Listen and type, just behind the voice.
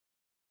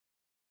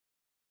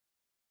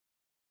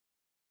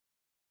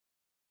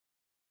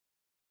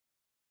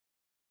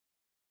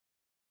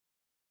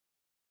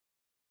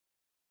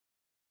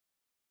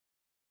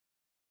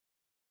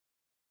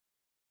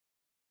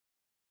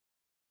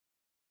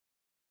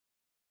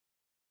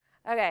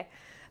Okay,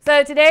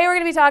 so today we're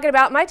going to be talking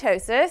about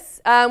mitosis.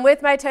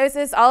 With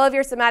mitosis, all of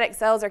your somatic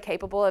cells are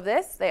capable of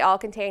this. They all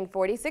contain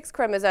 46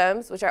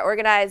 chromosomes, which are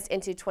organized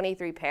into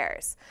 23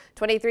 pairs.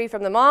 23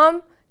 from the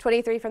mom,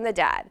 23 from the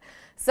dad.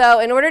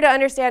 So in order to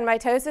understand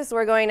mitosis,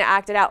 we're going to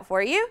act it out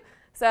for you.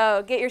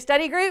 So get your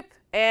study group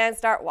and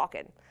start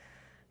walking.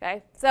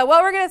 Okay, so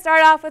what we're going to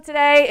start off with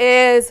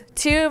today is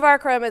 2 of our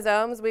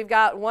chromosomes. We've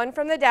got 1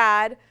 from the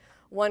dad,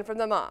 1 from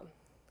the mom.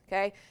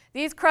 Okay,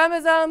 these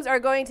chromosomes are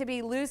going to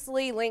be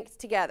loosely linked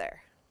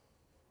together.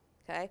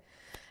 Okay,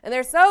 and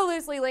they're so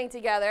loosely linked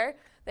together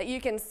that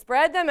you can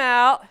spread them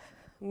out,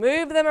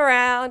 move them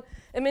around,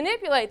 and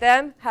manipulate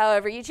them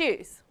however you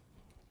choose.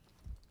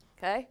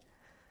 Okay,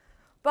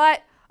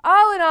 but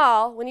all in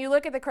all, when you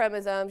look at the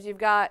chromosomes, you've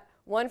got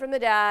 1 from the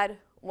dad,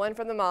 1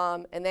 from the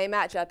mom, and they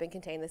match up and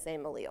contain the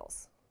same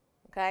alleles.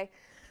 Okay,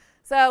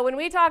 so when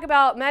we talk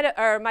about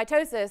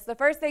mitosis, the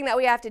first thing that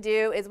we have to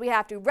do is we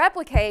have to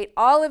replicate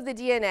all of the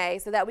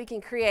DNA so that we can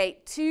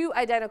create 2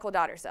 identical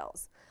daughter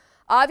cells.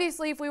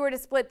 Obviously, if we were to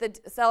split the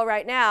cell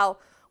right now,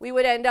 we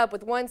would end up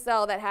with 1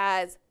 cell that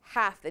has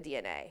half the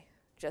DNA,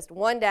 just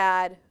 1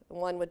 dad and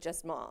 1 with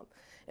just mom.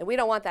 And we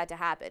don't want that to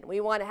happen.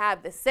 We want to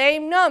have the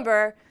same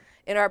number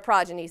in our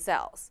progeny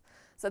cells.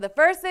 So the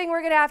first thing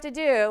we're going to have to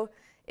do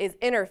is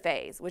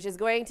interphase, which is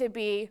going to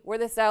be where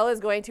the cell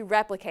is going to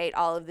replicate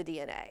all of the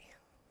DNA.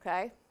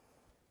 Okay?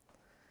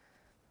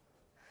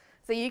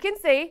 So you can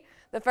see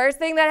the first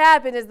thing that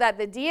happened is that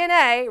the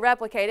DNA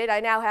replicated. I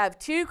now have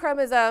 2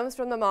 chromosomes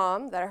from the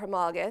mom that are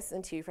homologous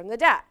and 2 from the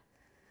dad.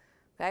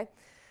 Okay?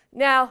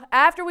 Now,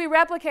 after we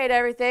replicate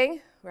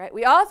everything, right,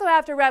 we also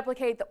have to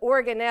replicate the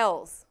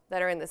organelles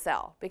that are in the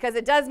cell, because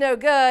it does no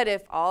good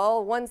if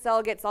one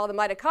cell gets all the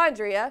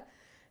mitochondria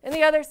and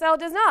the other cell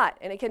does not,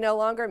 and it can no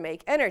longer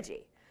make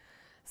energy.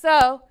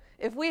 So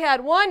if we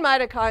had 1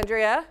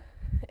 mitochondria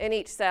in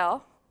each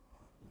cell,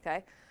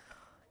 okay,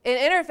 in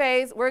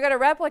interphase, we're going to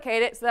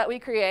replicate it so that we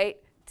create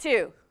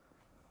 2.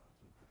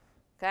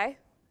 Okay?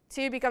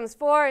 2 becomes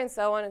 4, and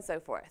so on and so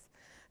forth.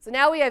 So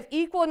now we have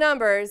equal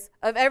numbers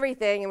of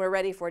everything, and we're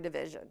ready for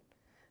division.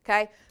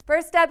 Okay?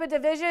 First step of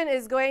division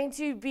is going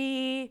to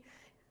be,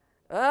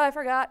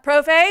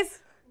 prophase.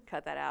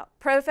 Cut that out.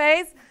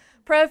 Prophase.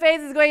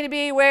 Prophase is going to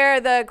be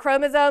where the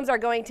chromosomes are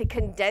going to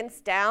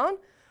condense down.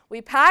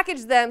 We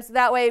package them so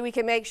that way we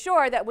can make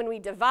sure that when we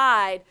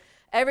divide,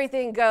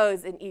 everything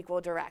goes in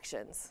equal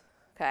directions.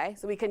 Okay?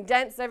 So we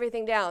condense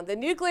everything down. The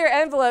nuclear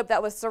envelope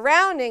that was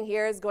surrounding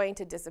here is going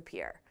to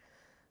disappear.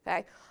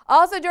 Okay?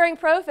 Also during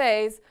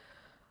prophase,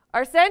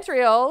 our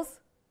centrioles,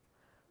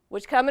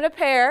 which come in a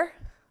pair,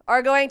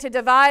 are going to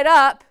divide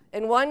up,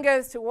 and one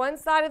goes to one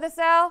side of the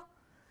cell,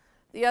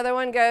 the other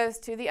one goes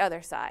to the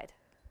other side.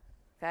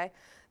 Okay?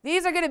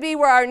 These are going to be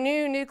where our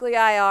new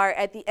nuclei are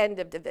at the end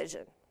of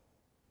division.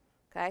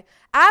 Okay?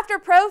 After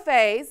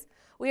prophase,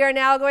 we are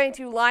now going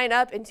to line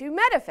up into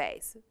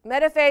metaphase.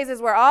 Metaphase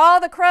is where all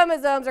the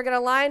chromosomes are going to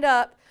line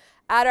up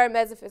at our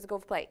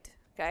mesophysical plate,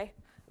 okay?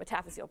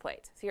 Metaphyseal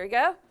plate. So here we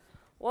go.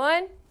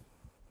 1,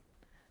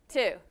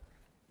 2.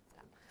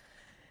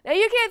 Now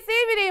you can't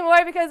see me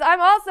anymore because I'm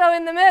also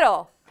in the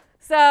middle.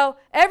 So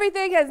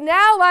everything has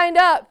now lined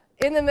up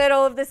in the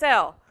middle of the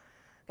cell.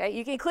 Okay?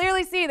 You can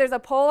clearly see there's a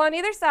pole on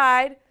either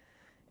side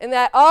and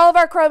that all of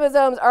our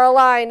chromosomes are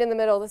aligned in the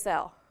middle of the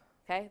cell.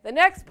 Okay? The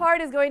next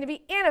part is going to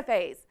be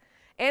anaphase.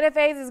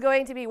 Anaphase is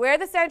going to be where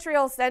the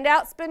centrioles send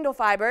out spindle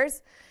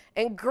fibers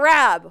and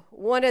grab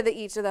one of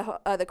each of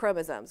the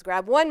chromosomes.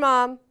 Grab 1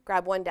 mom,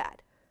 grab 1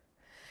 dad,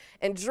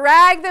 and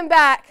drag them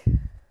back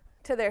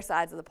to their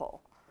sides of the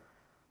pole.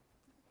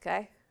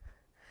 Okay?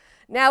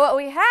 Now what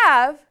we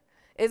have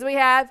is we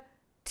have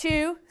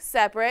 2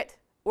 separate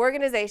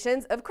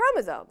organizations of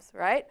chromosomes,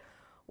 right?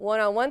 1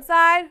 on one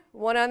side,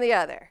 1 on the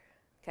other.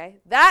 Okay?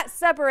 That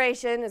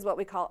separation is what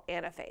we call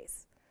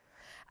anaphase.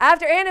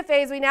 After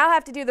anaphase, we now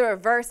have to do the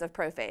reverse of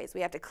prophase.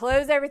 We have to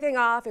close everything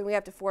off, and we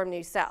have to form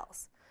new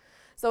cells.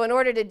 So in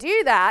order to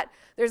do that,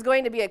 there's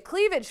going to be a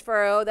cleavage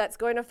furrow that's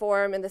going to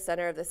form in the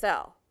center of the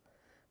cell.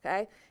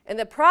 Okay? And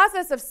the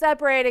process of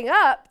separating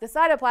up the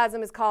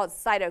cytoplasm is called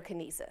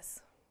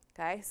cytokinesis.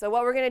 Okay? So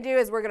what we're going to do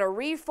is we're going to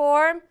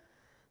reform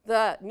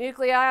the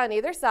nuclei on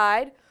either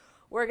side.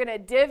 We're going to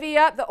divvy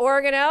up the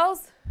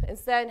organelles and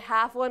send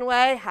half one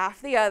way,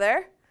 half the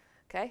other.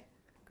 Okay?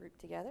 Group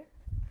together.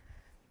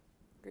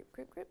 Group,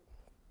 group, group.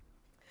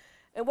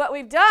 And what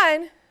we've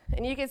done,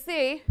 and you can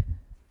see,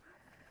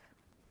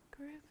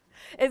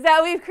 is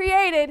that we've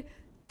created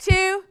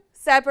 2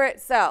 separate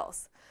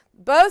cells.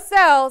 Both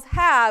cells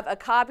have a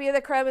copy of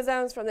the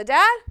chromosomes from the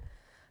dad,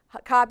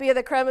 a copy of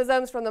the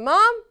chromosomes from the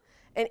mom,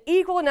 an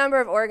equal number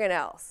of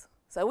organelles.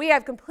 So we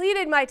have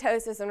completed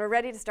mitosis, and we're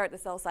ready to start the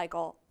cell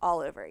cycle all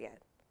over again.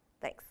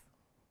 Thanks.